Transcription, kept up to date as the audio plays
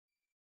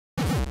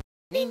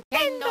かわいい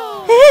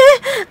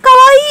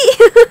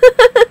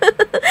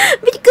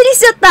びっくりし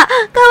ちゃった。かわ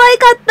い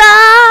かっ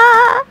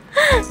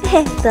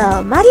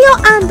た。マリオ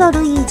&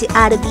ルイージ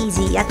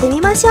Rpg やって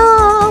みまし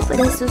ょう。プ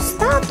レスス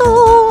ター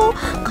ト。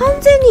完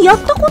全にやっ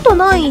たこと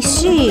ない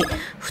し、2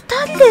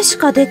人でし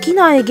かでき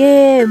ない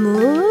ゲー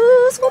ム、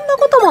そんな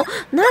ことも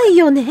ない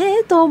よ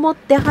ねと思っ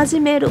て始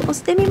める。押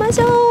してみま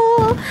しょう。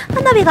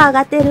花火が上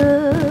がって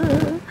る。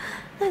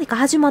何か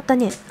始まった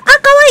ね。あ、か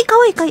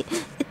わいい。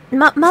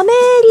マメー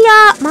リ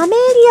ア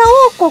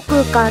王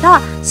国か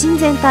ら親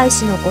善大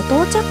使のご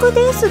到着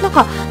です。なん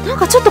か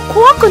ちょっと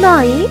怖く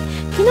ない？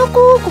キノ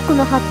コ王国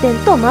の発展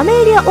とマメ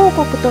ーリア王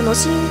国との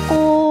親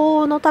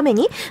交のため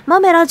にマ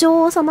メラ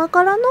女王様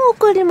からの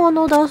贈り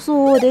物だ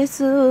そうで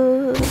す。な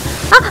ん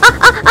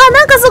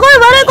かすごい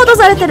悪いこと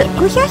されてる。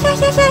ぐひゃひゃ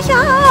ひゃひゃひゃ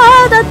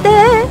ーだって。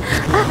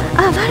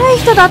悪い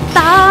人だっ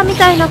たみ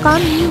たいな感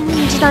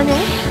じだね。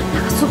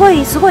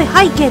すごい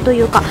背景と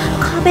いうか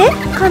壁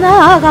か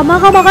ながま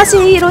がまがし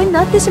い色に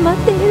なってしまっ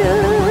ている。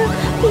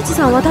ピーチ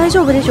さんは大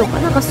丈夫でしょうか。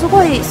なんかす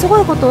ごい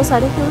ことをさ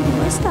れており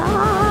ました。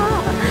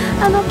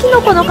キ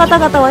ノコの方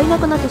々はいな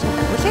くなってしまっ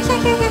た。ヒャヒャヒ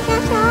ャヒャヒャ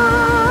ヒャ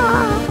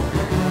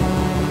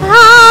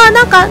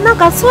なん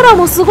か空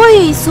もすご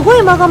い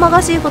まがま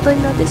がしいこと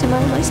になってしま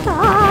いました。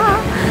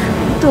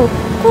こ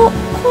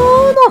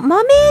の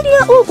マメーリ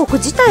ア王国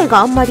自体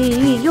があんま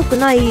り良く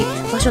ない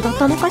場所だっ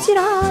たのかし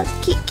ら。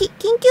緊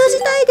急事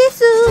態で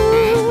す。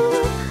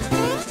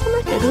この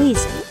人ルイー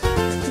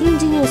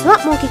ジニュースは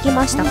もう聞き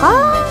ました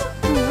か？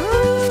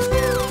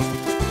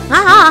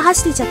走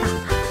っていっちゃった。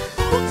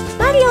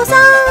マリオさ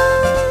ん、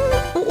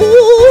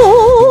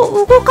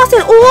動かせ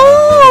る。動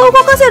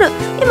かせる。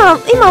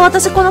今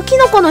私このキ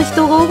ノコの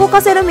人を動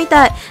かせるみ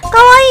たい。かわ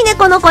いいね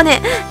この子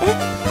ね。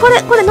こ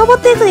れ登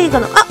っていくでいいか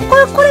な。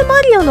これ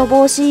マリオの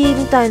帽子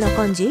みたいな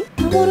感じ？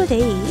登るで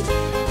いい？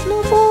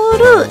登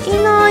る。い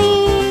ない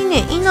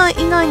ね。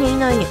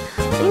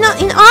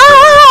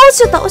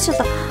落ちちゃっ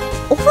た。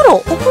お風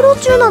呂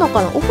中なの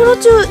かな。お風呂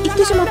中行っ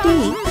てしまってい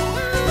い？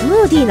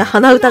ムーディーな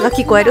鼻歌が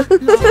聞こえる。キャー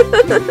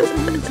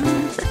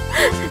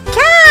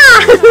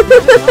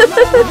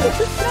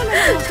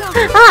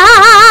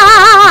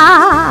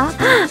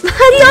マ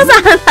リオさ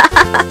んだ。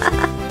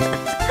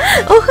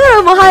お風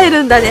呂も入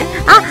るんだね。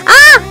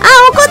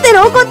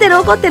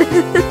怒ってる。ピ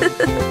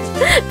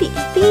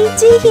ー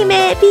チ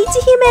姫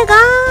が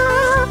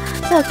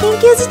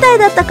緊急事態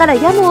だったから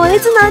やむを得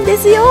ずなんで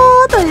すよ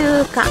と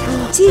いう感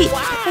じ。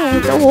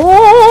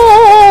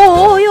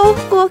洋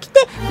服を着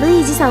てル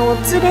イージさんを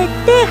連れ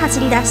て走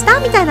り出した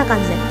みたいな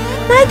感じで。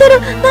泣いてる。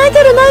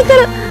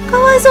か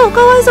わいそう。ク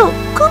ッ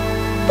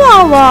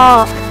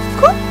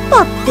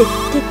パって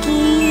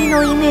敵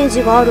のイメー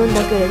ジがあるん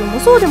だけれども、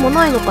そうでも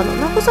ないのかな。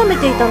慰め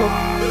ていたの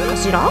か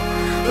しら。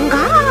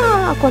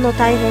この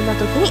大変な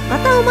時にま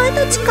たお前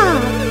たちか。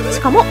し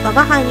かも我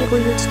が輩に不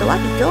意打ちとは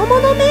卑怯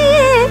者め。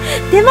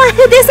手前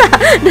でさ、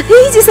ルイ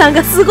ージさん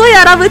がすごい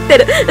荒ぶって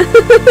る。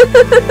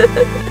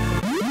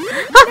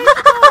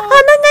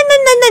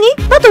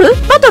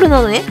バトル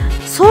なのね。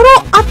ソロ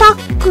アタ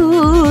ッ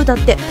クだっ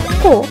て。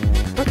こ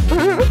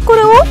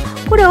れを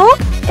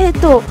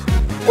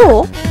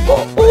こう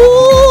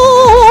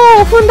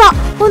踏んだ。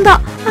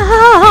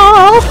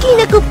大きい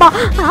ねクッパ。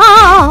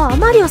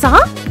マリオさん？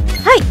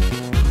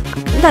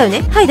だよ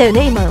ね。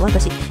今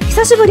私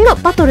久しぶりの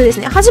バトルです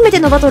ね。初めて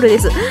のバトルで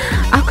す。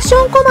アクシ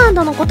ョンコマン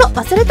ドのこと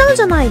忘れたん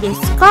じゃないで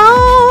すか？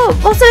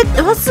忘れ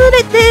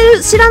て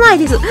る。知らない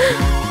です。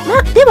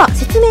では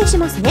説明し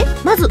ますね。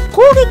まず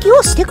攻撃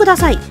をしてくだ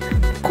さい。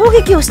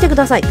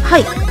は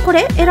い、こ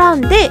れ選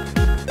んで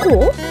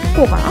こ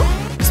うかな。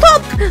ストッ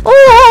プ。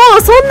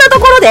そんなと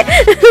ころで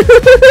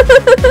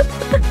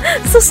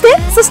そして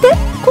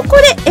ここ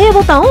で A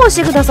ボタンを押し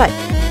てください。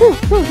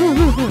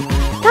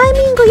タイミ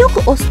ングよく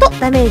押すと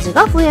ダメージ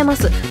が増えま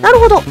す。なる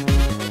ほど。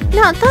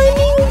タイ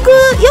ミング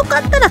よか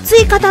ったら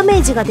追加ダメ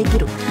ージができ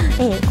る。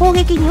攻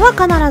撃には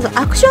必ず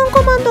アクション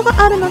コマンドが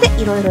あるので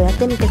いろいろやっ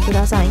てみてく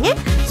ださいね。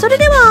それ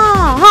で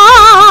は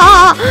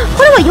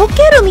これは避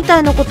けるみた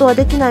いなことは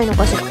できないの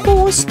かしら。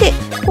こうして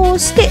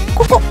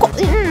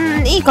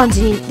いい感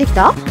じにでき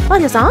た？マ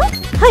リオさん？忘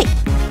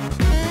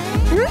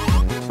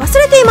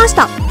れていまし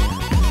た。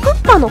クッ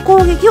パの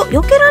攻撃を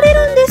避けられ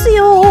るんです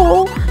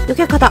よ。避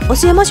け方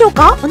教えましょう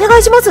か？お願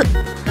いします。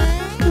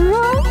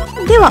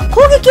では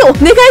攻撃をお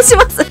願いし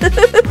ます。そう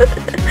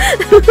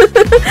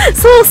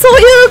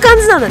いう感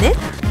じなんだね。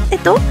ス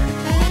トッ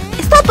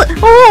プ。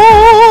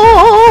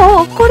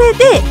これ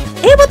で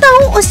A ボタ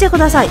ンを押してく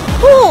ださい。ジ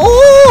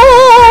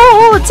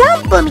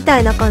ャンプみた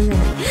いな感じだ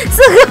ね。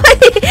すごい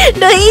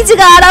ルイージ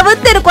が荒ぶっ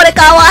てる。これ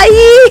かわいい。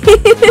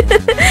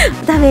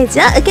ダメージ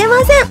は受けま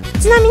せん。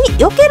ちなみに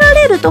避けら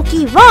れると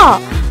きは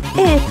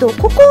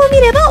ここを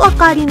見ればわ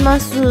かりま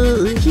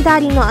す。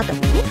左のあたり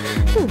ね。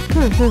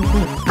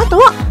あと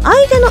は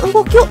相手の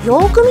動きをよ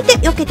ーく見て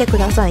避けてく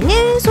ださいね。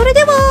それ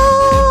で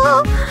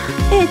は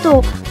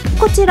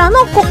こちら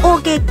の攻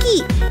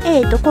撃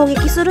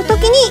すると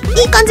きに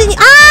いい感じに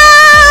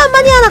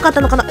間に合わなかっ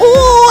たのかな。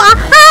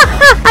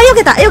避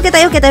けた。あ、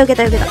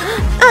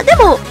で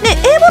もね、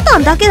A ボタ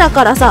ンだけだ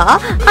からさ、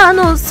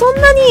そ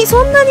んなに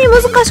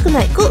難しく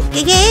ない。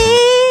ゲゲー。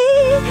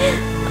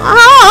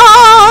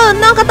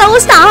なんか倒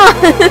した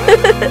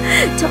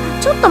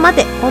ちょっと待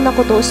て。こんな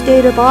ことをして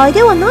いる場合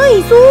ではな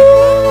いぞ。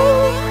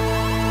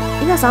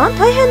皆さん、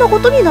大変なこ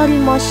とになり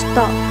まし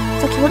た。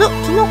先ほど、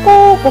キノ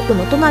コ王国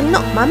の隣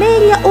のマメー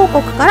リア王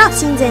国から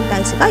親善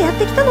大使がやっ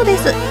てきたので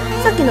す。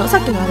さっきのあれだ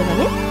ね。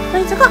そ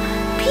いつが、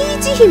ピ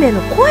ーチ姫の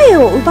声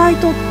を奪い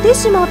取って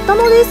しまった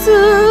のです。な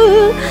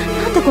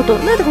んてこと、お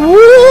ー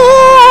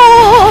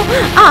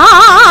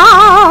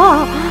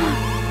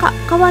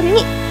代わり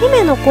に、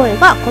姫の声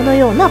がこの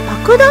ような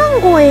爆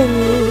弾声に。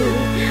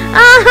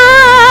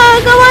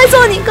かわい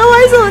そうに。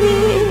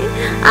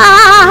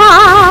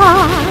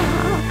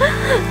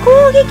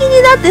攻撃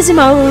になってし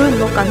まう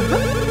のかな。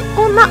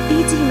こんなピ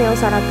ーチ姫を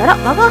さらったら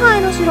我が輩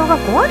の城が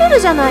壊れる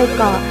じゃない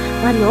か。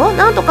マリオ、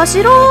なんとか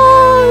しろ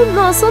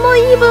のその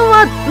言い分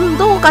は、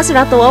どうかし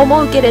らとは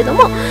思うけれど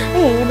も、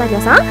マリ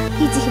オさん、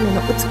ピーチ姫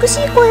の美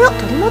しい声を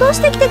取り戻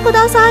してきてく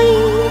ださい。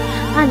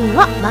犯人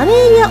はマメ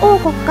ーリア王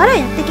国から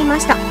やってきま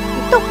した。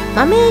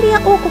マメーリア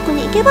王国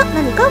に行けば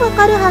何かわ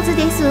かるはず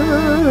です。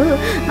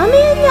マメ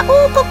ーリア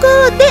王国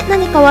で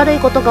何か悪い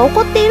ことが起こ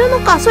っているの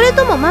か、それ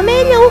ともマ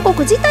メーリア王国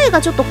自体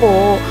がちょっと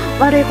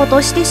悪いこと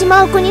をしてし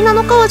まう国な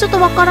のかはちょっ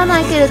とわからな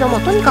いけれども、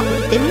とにかく行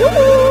ってみよ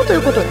うとい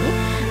うことでね。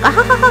ガ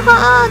ハハハ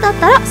ハだっ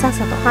たらさっ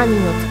さと犯人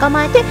を捕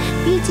まえて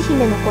ピーチ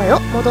姫の声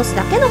を戻す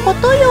だけのこ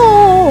とよ。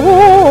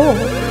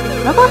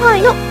我が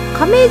輩の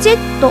カメジェッ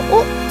ト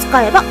を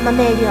使えばマ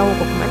メーリア王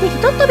国までひ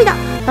とっ飛びだ。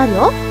マリ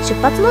オ、出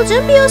発の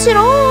準備をし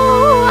ろ。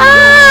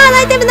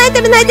泣いてるね、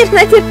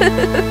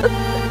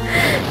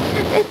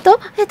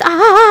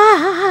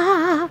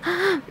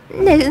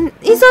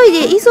急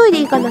いで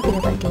行かなけれ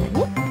ばいけない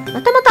ね。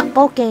また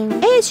冒険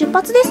へ出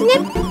発です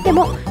ね。で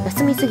も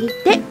休みすぎ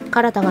て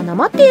体がな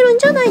まっているん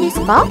じゃないです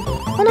か。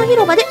この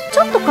広場でち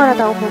ょっと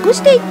体をほぐ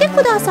していって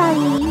ください。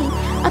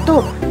あ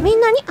とみ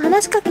んなに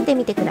話しかけて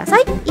みてくださ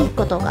い。いい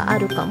ことがあ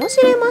るかもし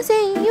れませ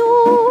ん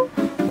よ。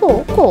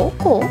こう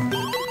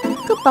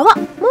クッパは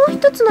もう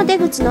一つの出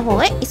口の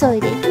方へ急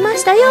いで行きま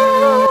したよ。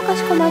か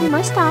しこまり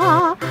まし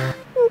た。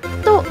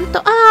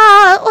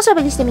おしゃ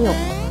べりしてみよう。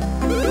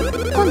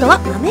今度は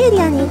マメー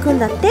リアに行くん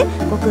だって。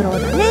ご苦労だ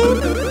ね。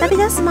旅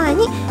立つ前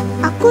に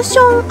アクシ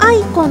ョンア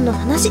イコンの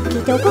話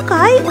聞いておく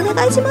かい。お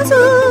願いします。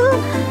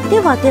で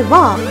はアク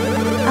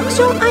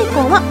ションアイ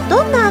コンは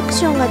どんなアク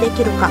ションがで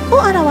きるかを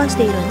表し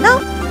ているんだ。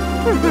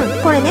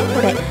これ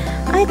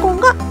アイコン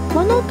が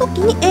この時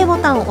に A ボ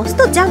タンを押す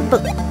とジャン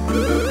プ。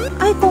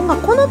アイコンが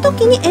この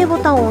時に A ボ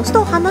タンを押す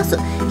と離す。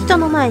人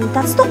の前に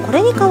立つとこ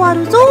れに変わ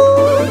るぞ。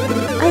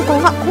アイコ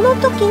ンがこの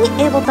時に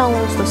A ボタンを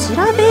押すと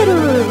調べる。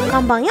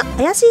看板や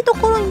怪しいと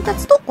ころに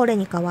立つとこれ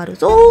に変わる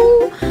ぞ。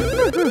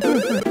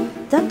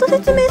ざっと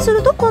説明す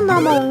るとこんな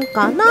もん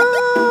かな。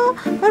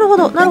なるほ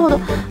ど。と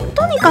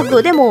にか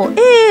くでも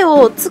A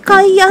を使え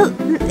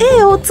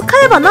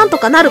ばなんと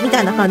かなるみ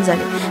たいな感じだ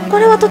ね。こ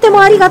れはとて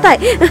もありがたい。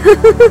こ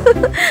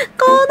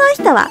の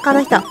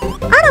人。あ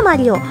らマ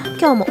リオ、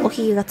今日もお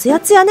ひげがツヤ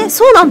ツヤね。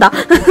そうなんだ。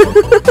元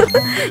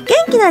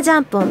気なジャ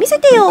ンプを見せ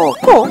てよ。素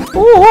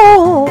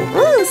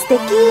敵。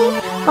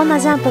こんな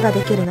ジャンプがで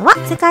きるのは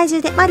世界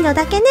中でマリオ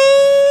だけね。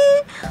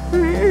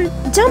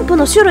ジャンプ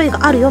の種類が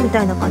あるよみ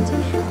たいな感じ。こ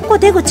こ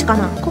出口か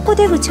な。こ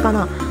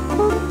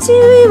っち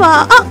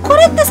はこ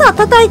れってさ、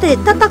叩く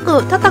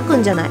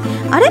んじゃない。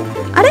あれ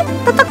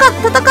叩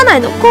かな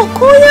いの。こうい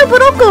うブ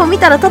ロックを見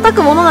たら叩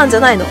くものなんじゃ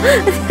ないの。違う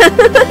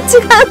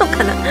の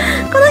かな。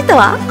この人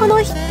は待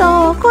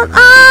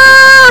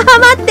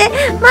って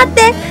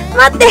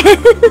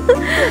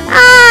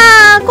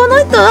この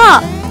人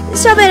は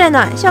喋れ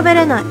ない。こ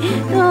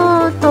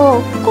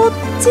っ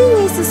ち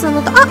に進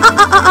むと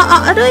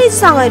ルイージ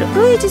さ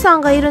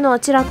んがいるのは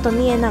ちらっと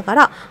見えなが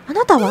ら、あ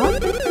なたは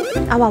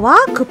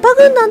クッパ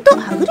軍団と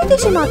はぐれて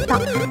しまった。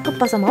クッ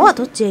パ様は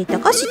どっちへ行った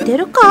か知って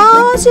る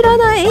か。知ら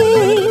ない。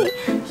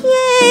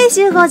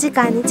集合時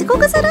間に遅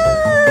刻する。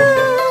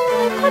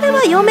これ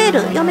は読め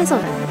そう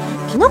だね。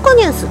キノコ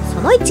ニュースそ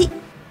の1。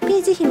ピ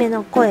ーチ姫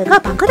の声が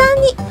爆弾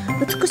に。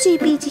美しい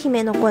ピーチ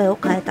姫の声を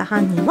変えた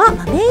犯人は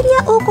マメーリ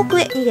ア王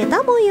国へ逃げ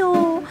た模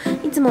様。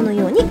いつもの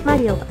ようにマ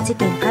リオが事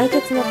件解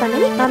決のため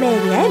にマメ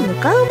ーリアへ向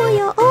かう模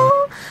様。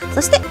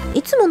そして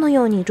いつもの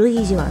ようにルイ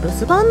ージは留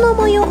守番の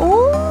模様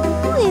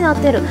になっ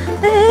てる。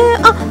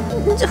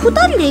じゃあ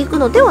2人で行く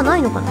のではな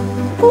いのかな。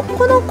こ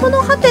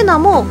のハテナ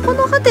も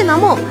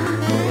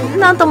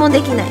なんとも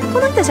できない。こ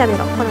の人喋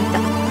ろう。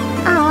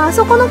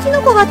そこのキ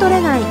ノコが取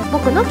れない。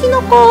僕のキ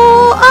ノ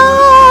コ。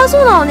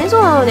そうなのね。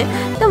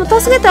でも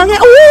助けてあげる。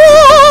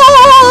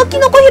キ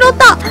ノコ拾っ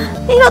た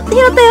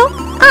よ。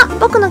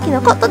僕のキ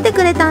ノコ取って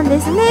くれたん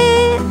です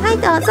ね。はい、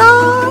どうぞ。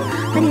あ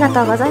りが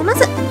とうございま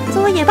す。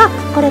そういえば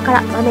これか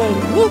らマメ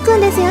ーリアに行く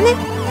んですよね。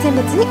選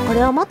別にこ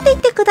れを持って行っ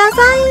てください。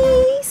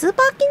スー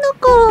パーキノ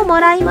コを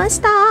もらいま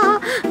した。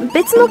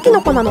別のキ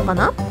ノコなのか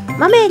な。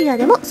マメーリア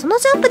でもその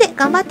ジャンプで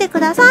頑張ってく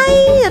ださい。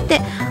だっ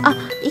て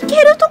行け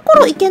るとこ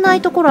ろ行けな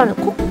いところある。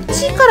こっ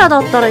ちからだ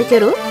ったらいけ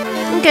る。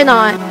いけ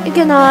ない。い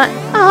けない。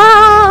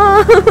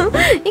あ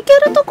ーいけ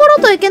るところ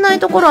といけない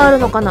ところある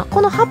のかな。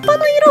この葉っぱ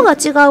の色が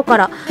違うか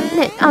ら、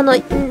ね、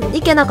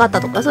いけなかった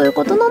とかそういう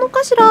ことなの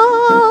かしら。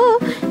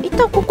一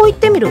旦ここ行っ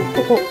てみる。こ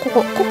こ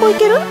行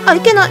ける？あ、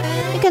いけない。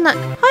いけない。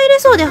入れ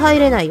そうで入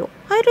れないよ。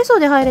入れそう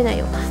で入れない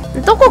よ。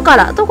どこか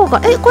ら？こ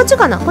っち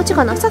かな？こっち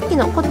かな？さっき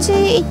のこっ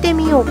ち行って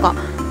みようか。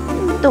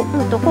こ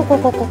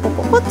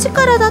っち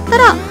からだった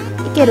らい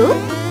ける？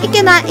い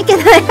けない。いけ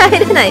ない。入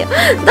れないよ。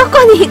ど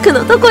こに行く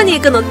の？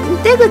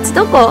出口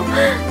どこ？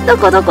ど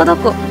こ？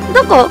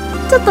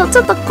ちょっと、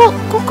こ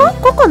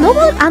こ、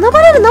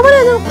登れる。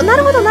な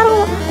るほど。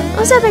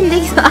おしゃべりで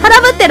きそう。荒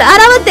ぶってる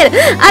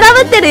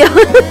よ。こ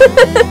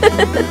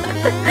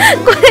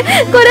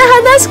れ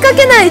話しか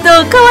けないとか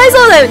わい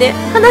そうだよね。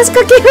話し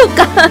かけよう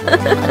か。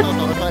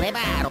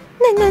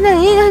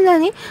な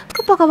に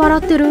クッパが笑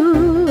ってる。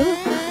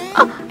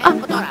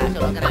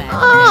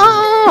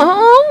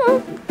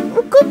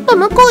クッパ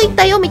向こう行っ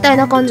たよみたい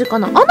な感じか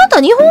な。あなた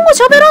日本語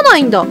喋らな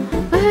いんだ。不思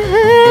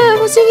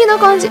議な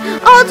感じ。つ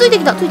いて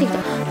きた。こ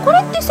れ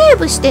ってセー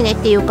ブしてねっ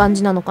ていう感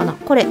じなのかな。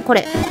これ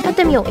やっ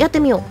てみよう。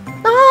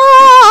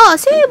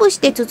セーブし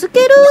て続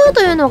ける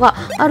というのが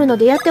あるの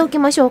でやっておき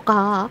ましょう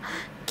か。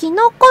キ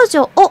ノコ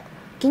城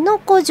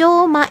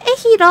前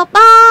広場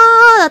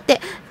だって。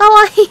か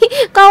わい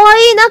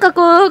い。なんか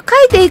こう書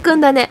いていく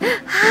んだね。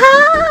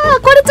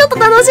これちょっと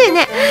楽しい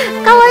ね。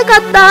かわいか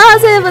った。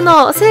セ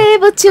ー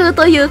ブ中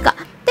というか。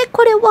で、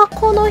これは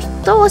この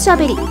人おしゃ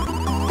べり。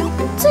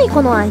つい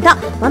この間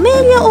マメ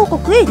ーリア王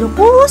国へ旅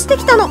行をして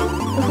きたの。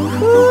ふ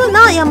ふ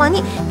な山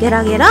にゲ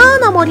ラゲラ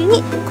な森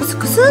にクス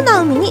クス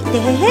な海にで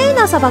へへ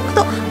な砂漠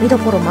と見ど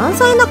ころ満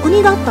載な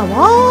国だった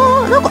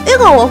わ。なんか笑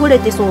顔あふれ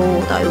てそう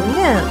だよ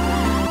ね。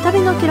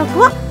旅の記録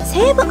は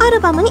セーブアル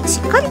バムにし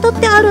っかりとっ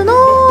てあるの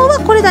は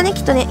これだね。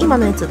きっとね、今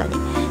のやつだね。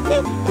で、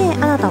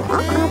あなた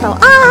は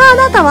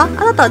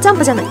ジャン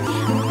プじゃない。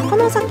こ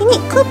の先に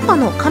クッパ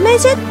のカメ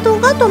ジェット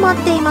が止まっ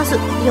ています。い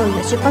よい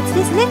よ出発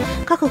ですね。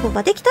覚悟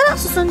ができたら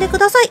進んでく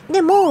ださい。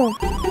でもい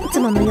つ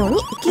ものように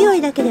勢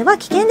いだけでは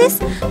危険で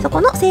す。そこ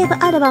のセーブ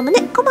アルバム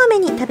でこまめ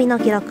に旅の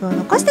記録を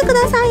残してく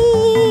ださ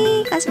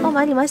い。かしこ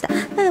まりました。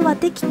では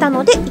できた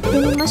ので行って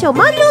みましょう。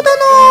マリオ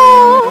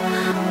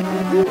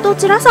殿、ど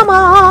ちら様？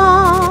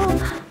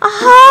あ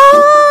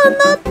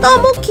なた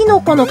もキ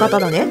ノコの方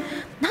だね。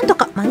なんと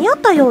か間に合っ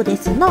たようで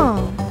すな。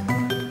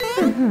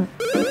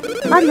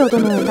マリオ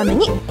殿のため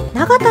に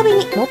長旅に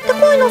もって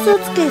こいのスー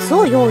ツケース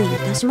を用意い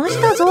たしま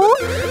したぞ。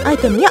アイ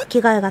テムや着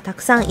替えがた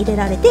くさん入れ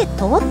られて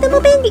とって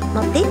も便利。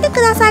持って行ってく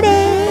だされ。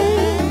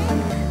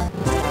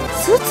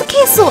スーツ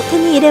ケースを手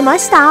に入れま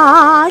し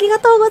た。ありが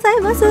とうござ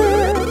います。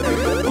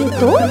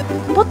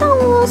ボタン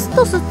を押す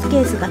とスーツ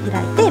ケースが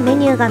開いてメ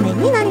ニュー画面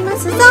になりま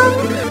すぞ。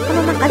こ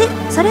の中で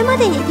それま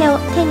でに手に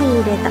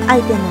入れたア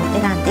イテムを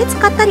選んで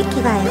使ったり着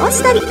替えを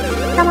したり、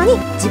たまに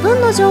自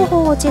分の情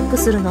報をチェック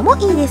するのも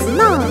いいです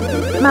な。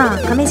まあ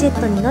カメジェッ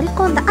トに乗り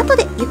込んだ後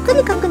でゆっく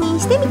り確認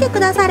してみてく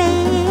だされ。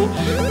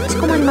かし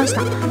こまりまし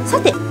た。さ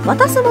て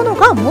渡すもの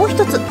がもう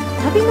一つ。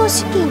旅の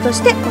資金と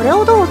してこれ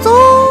をどうぞ。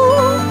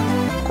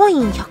コイ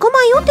ン100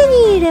枚を手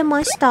に入れ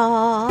まし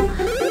た。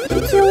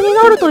必要に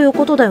なるという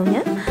ことだよ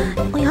ね。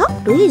おや、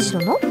ルイー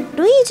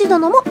ジ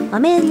殿もマ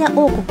メーリア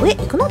王国へ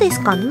行くので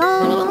すか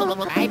な。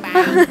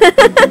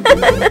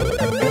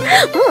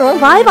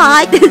バイ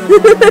バイって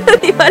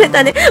言われ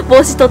たね。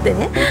帽子取って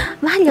ね。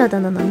マリオ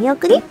殿の見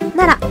送り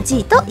なら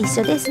G と一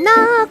緒ですな。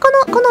こ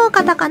の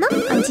方かな。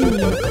G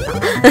の方。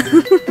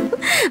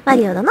マ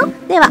リオ殿、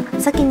では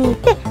先に行っ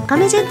てカ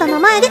メジェットの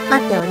前で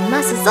待っており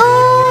ますぞ。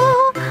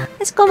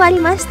かしこまり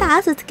まし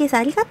た。スーツケース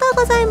ありがとう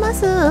ございま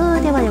す。で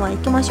は行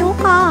きましょう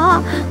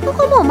か。こ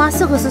こもまっ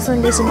すぐ進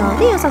んでしまう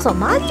で良さそう。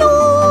マリオ、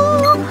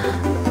は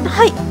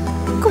い、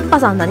クッパ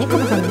さんだね。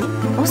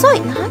遅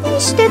い。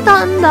何して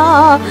たん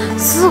だ。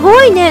す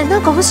ごいね。な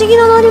んか不思議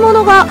な乗り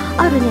物が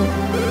あるね。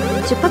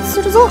出発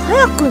するぞ。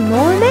早く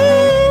乗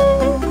れ。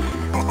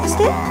し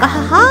てガ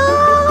ハハ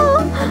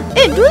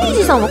ー。ルイー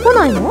ジさんは来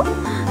ないの？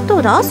ど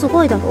うだ、す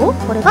ごいだろ。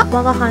これが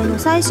我が輩の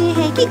最新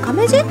兵器カ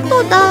メジェッ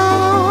トだ。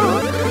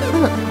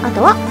あ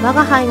とは我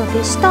が輩の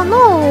手下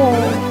の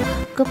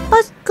クッパ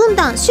軍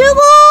団集合。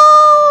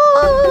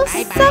さ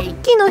っ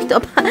きの人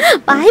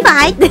バイ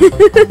バイって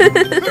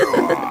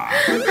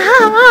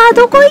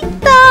どこ行っ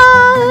た？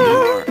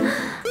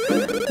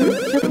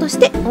ひょっとし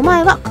てお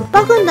前はクッ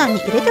パ軍団に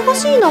入れてほ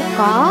しいの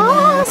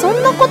か？そ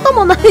んなこと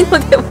もないの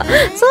では。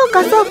そ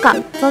うか、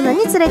そんな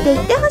に連れて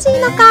行ってほしい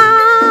のか。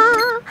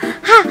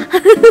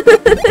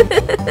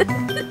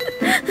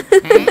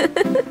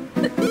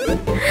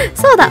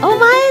そうだ、お前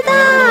だ。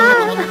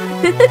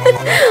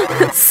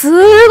す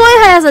ごい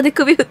速さで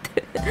首振っ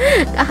てる。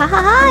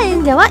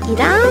遠慮はい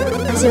らん。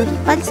足を引っ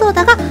張りそう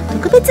だが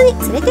特別に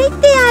連れて行っ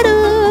てやる。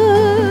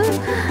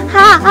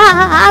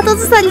後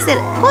ずさりして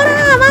る。ほ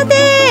ら待て。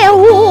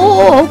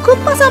ク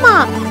ッパ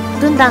様、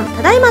軍団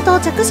ただいま到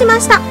着しま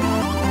した。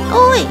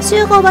おい、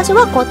集合場所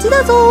はこっち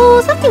だ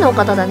ぞ。さっきのお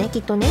方だね、き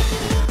っとね。す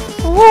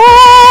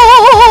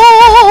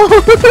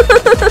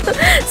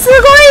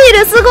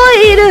ご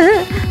いい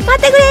る。待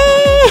ってくれ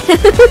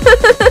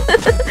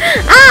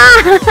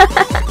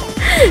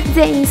ー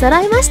全員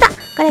揃いました。こ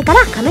れか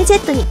らカメジェ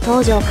ットに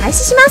登場開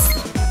始します。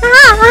逃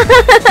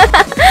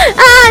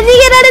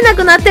げられな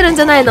くなってるん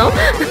じゃないの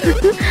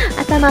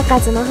頭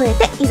数も増え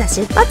ていざ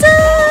出発。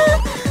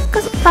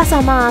カスパ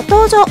様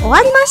登場終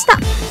わりました。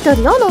一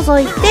人を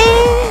除いて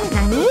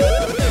何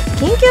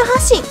緊急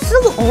発進す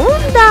ぐオン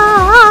だ。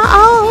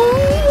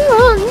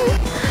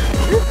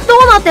どう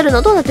なってる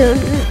の？どうなってる？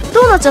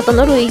どうなっちゃった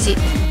のルイージ？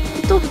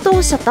どう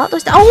しちゃった？どう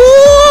した？おお逃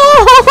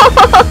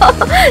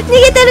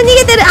げてる逃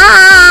げてる。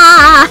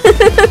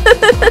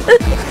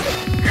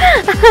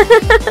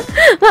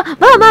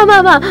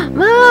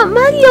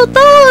マリオと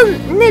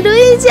ねル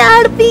イージ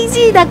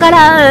RPG だか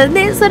ら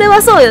ね、それ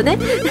はそうよね。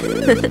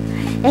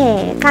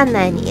館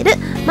内にいる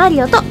マリ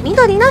オと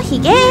緑のひ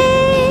げ。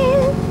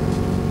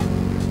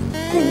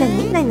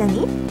な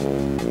に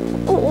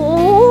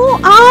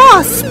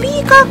ス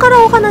ピーカーか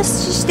らお話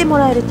ししても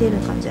らえるっていう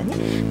感じだね。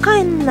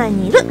館内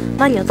にいる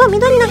マリオと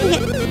緑のひげ、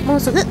もう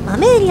すぐ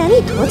豆エリアに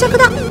到着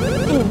だ。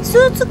ス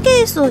ーツ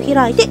ケースを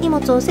開いて荷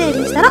物を整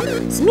理したら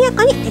速や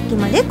かに駅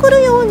まで来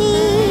るように。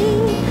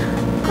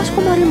かし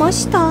こまりま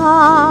し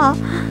た。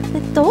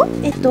ど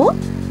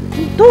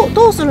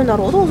うするんだ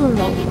ろうこ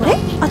れ？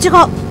違う。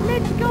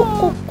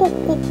こうこ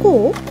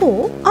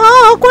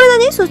れだ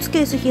ね。スーツ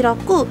ケース開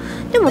く。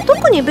でも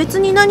特に別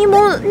に何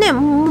もね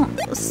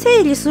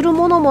整理する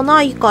ものも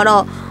ないか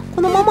ら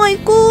このまま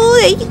行く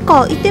でいい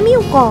か。行ってみよ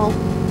うか。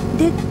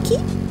デッキ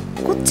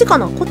こっちか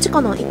な行っ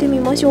てみ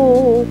まし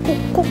ょう。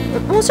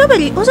おしゃべ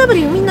りみ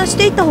んなし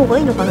ていった方が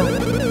いいのかな。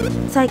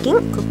最近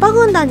クッパ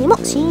軍団にも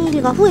新入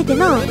りが増えて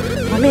な。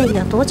豆エリ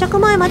ア到着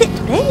前までト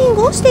レーニン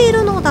グをしてい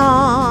るのだ。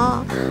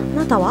あ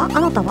なたは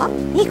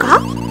いい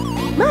か。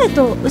前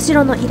と後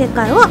ろの入れ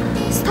替えは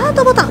スター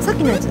トボタン。さっ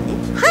きのやつね。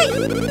はい、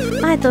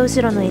前と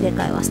後ろの入れ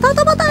替えはスター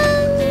トボタン。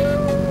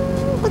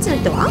こっちの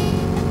人はい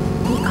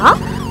いか。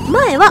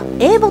前は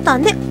A ボタ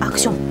ンでアク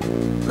ション、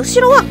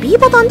後ろは B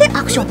ボタンで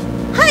アクション。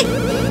はい、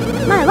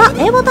前は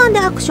A ボタンで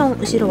アクション、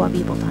後ろは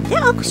B ボタンで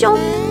アクション。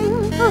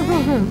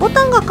ボ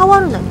タンが変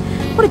わるんだね。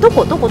これど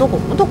こっち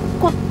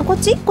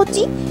行っ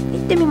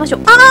てみましょ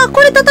う。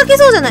これ叩け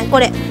そうじゃないこ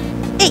れ。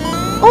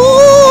お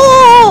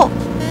お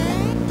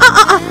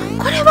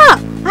これは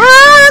なく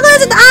なっ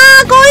ちゃった。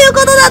こういうこ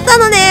とだった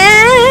のね。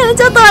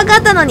ちょっと分か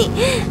ったのに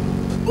ね。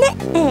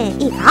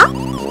いいか。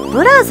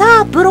ブラ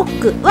ザーブロ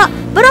ックは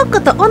ブロッ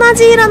クと同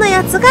じ色の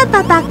やつが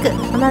叩く。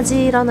同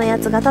じ色のや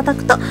つが叩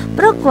くと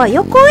ブロックは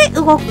横へ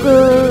動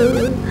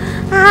く。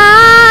さ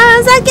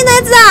っきの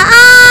やつだ。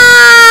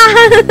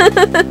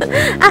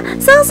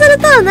そうする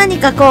と何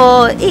か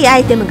こういいア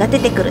イテムが出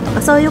てくると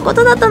かそういうこ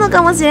とだったの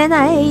かもしれ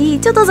ない。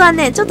ちょっと残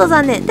念。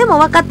でも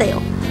分かった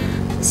よ。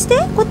して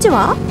こっち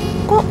は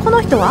こ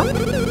の人は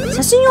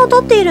写真を撮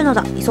っているの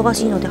だ。忙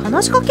しいので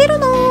話しかける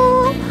な。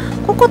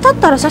ここ立っ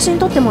たら写真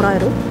撮ってもらえ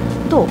る？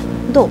どう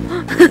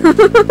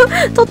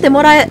撮って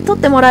もらえる？どう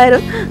撮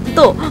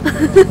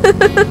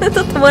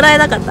ってもらえ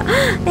なかった。こ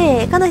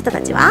の人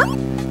たちは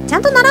ちゃ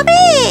んと並べ。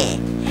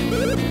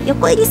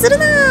横入りする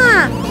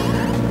な。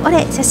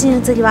俺写真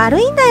写り悪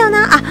いんだよ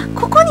な。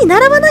ここに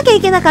並ばなきゃ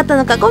いけなかった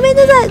のか。ごめん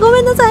なさ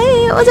い。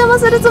お邪魔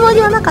するつも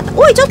りはなかった。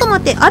おいちょっと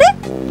待って。あれ？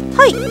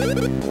はい、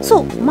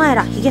そう、お前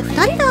らヒゲ2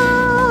人だ。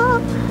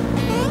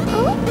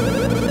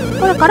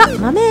これから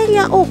豆エリ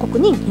ア王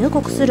国に入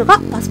国するが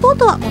パスポー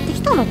トは持って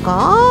きたの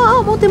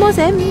か。持ってま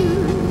せん。ス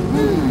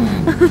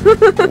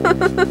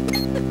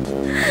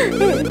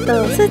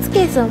ーツ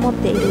ケースを持っ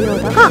ているよ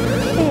うだが、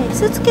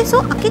スーツケース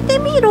を開けて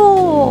み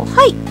ろ。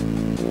はい、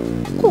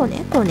こう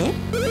ね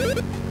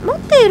持っ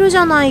ているじ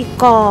ゃない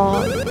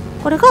か。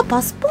これが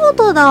パスポー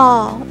ト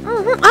だ。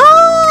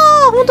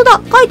ほんとだ。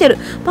書いてる。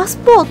パス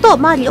ポート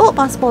マリオ、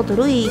パスポート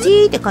ルイー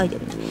ジって書いて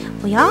る。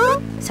おや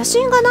写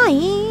真がな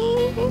い。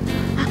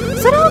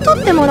それを撮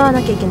ってもらわ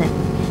なきゃいけない。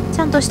ち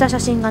ゃんとした写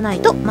真がな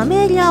いと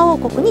豆エリア王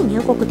国に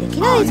入国でき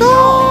ないぞ。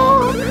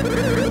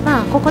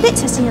ここで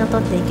写真を撮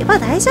っていけば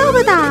大丈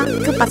夫だ。ク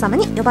ッパ様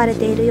に呼ばれ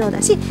ているようだ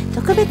し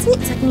特別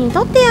に先に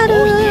撮ってやる。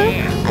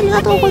あり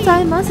がとうござ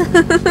います。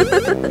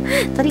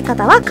撮り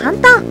方は簡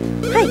単。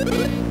はい、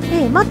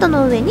マット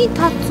の上に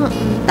立つ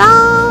ん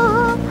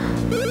だ。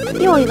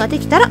用意がで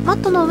きたらマ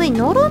ットの上に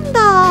乗るん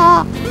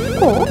だ。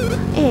こう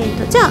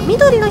じゃあ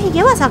緑のひ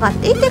げは下がっ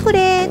ていってく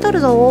れ。撮る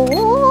ぞ。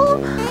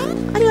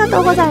ありが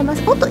とうございま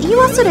す。言い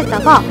忘れた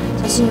が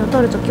写真を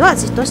撮るときは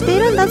じっとしてい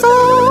るんだぞ。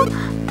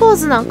ポー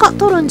ズなんか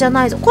撮るんじゃ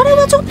ないぞ。これ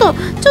はちょっと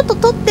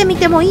撮ってみ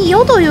てもいい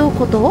よという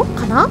こと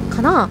かな。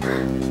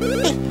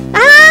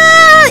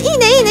いい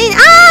ね。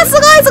すご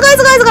い。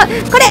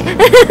これ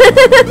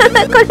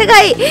これ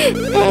がいい。こ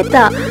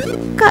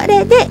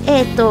れで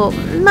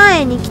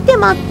前に来て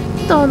マ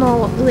ット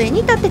の上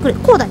に立ってくれ。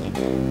こうだね。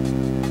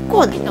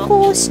こ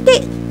うし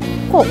て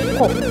こう。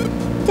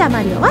じゃあ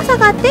マリオは下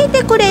がってい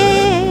てく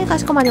れ。か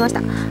しこまりまし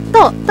た。じ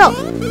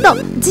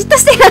っと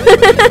して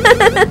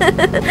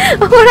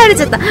怒られ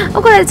ちゃった。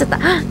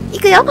い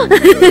くよ。は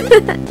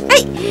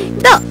い。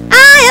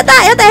や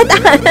やったやった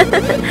やった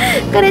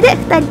これで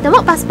2人と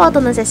もパスポー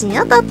トの写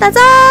真を撮ったぞ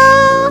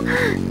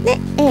ー。で、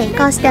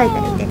こうしておいた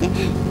らいいんでね。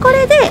こ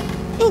れで、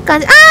いい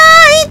感じ。いい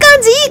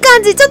感じ、いい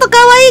感じ。ちょっと可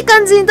愛い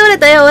感じに撮れ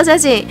たよ、お写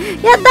真。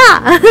やっ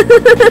た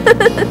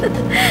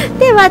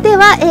では、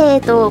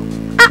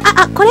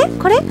これ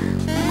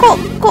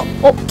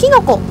キ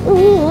ノコ。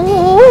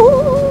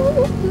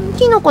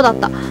キノコだっ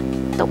た。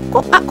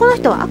この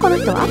人は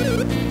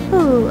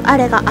あ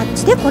れがあっ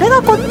ちで、これ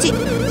がこっち。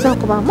そ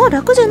こはもう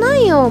楽じゃな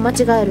いよ。間違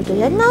えると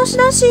やり直し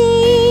だし。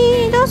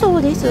だそ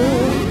うです。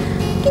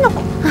キノ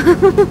コ。こ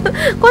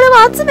れ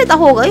は集めた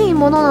方がいい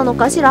ものなの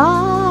かし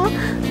ら。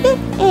で、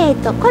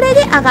これ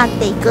で上がっ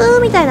ていく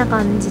みたいな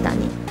感じだね。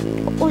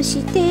こう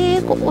し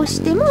て、もう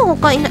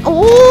他いない。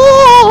壊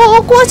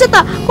しちゃっ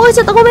た。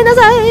ごめんな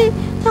さい。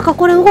なんか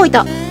これ動い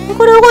た。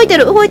これ動いて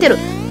る。こ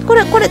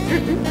れ、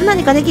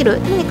何かできる。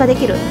で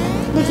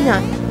きな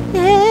い。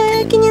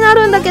気にな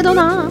るんだけど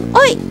な。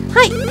はい。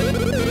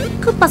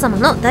クッパ様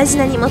の大事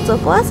な荷物を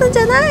壊すんじ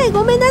ゃない。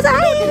ごめんなさい。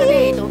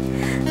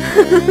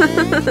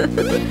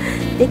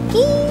デッ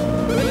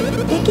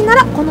キな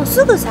らこの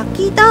すぐ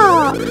先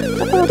だ。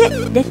ところで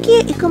デッキ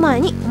へ行く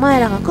前にお前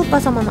らがクッパ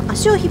様の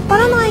足を引っ張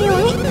らないよう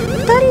に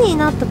2人に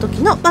なった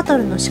時のバト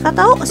ルの仕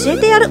方を教え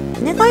てやる。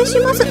お願いし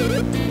ます。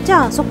じ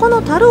ゃあそこ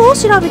の樽を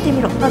調べて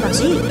みろ。ただ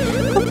し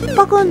クッ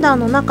パ軍団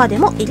の中で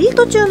もエリー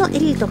ト中のエ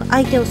リートが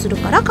相手をする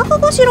から覚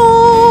悟し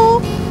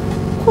ろ。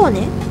こう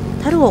ね。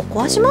樽を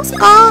壊します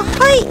か。は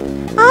い。エ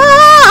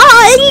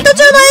リート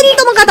中のエリー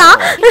トの方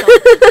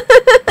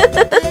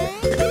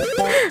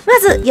ま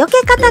ず避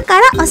け方か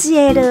ら教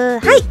える。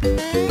はい。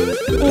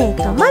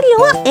マリ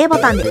オは A ボ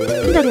タンで、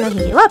緑のひ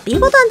げは B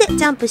ボタンで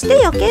ジャンプし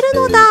て避ける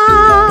のだ。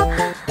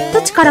ど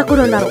っちから来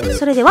るんだろう。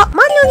それでは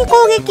マリオに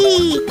攻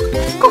撃。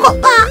ここ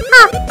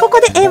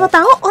で A ボ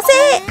タンを押せ。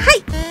は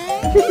い。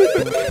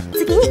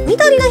次に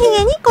緑のひ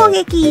げに攻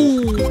撃。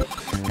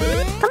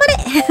止まれ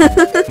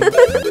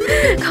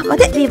ここ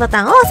で B ボ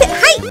タンを押せ。はい。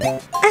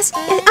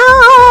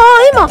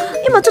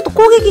今ちょっと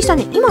攻撃した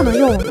ね。今の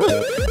ようにジャ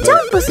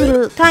ンプす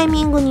るタイ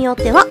ミングによっ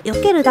ては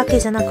避けるだけ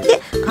じゃなくて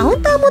カウ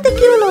ンターもでき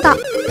るのだ。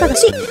ただ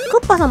しク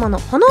ッパ様の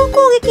炎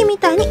攻撃み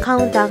たいにカ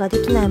ウンターがで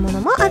きないも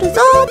のもある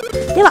ぞ。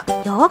では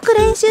よーく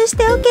練習し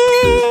ておけ。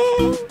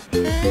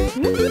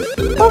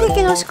攻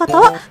撃の仕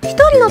方は1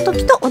人の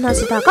時と同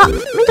じだが、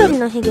緑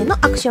のひげの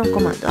アクションコ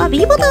マンドは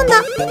B ボタン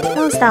だ。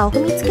モンスターを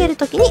踏みつける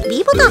時に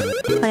B ボタン。こ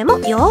れも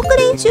よーく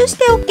練習し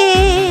てお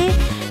け。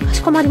か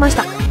しこまりまし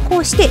た。こ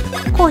うして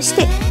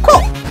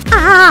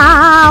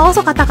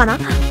遅かったかな。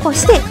こう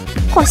して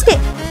今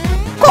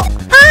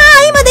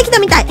できた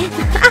みたい。逃げれ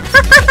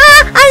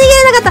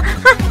なかった。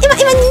今逃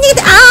げ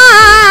て、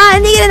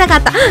逃げれなか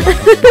った。難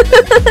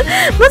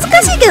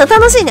しいけど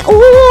楽しいね。倒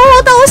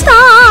したー。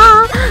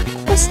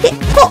こうして、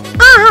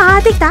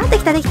できた。逃げ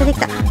て、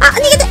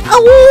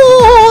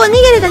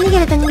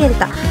逃げれ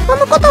た。こ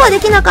のことはで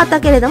きなかった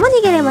けれども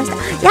逃げれました。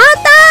やっ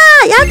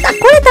た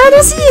これ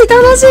楽しい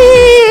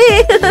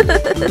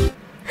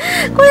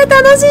これ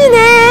楽しい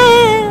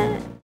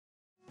ね。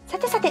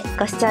さて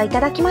ご視聴いた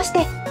だきまし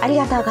てあり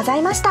がとうござ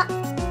いました。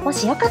も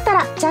しよかった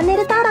らチャンネ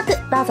ル登録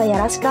どうぞよ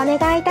ろしくお願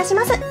いいたし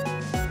ます。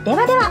で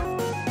は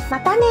ま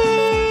たね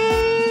ー。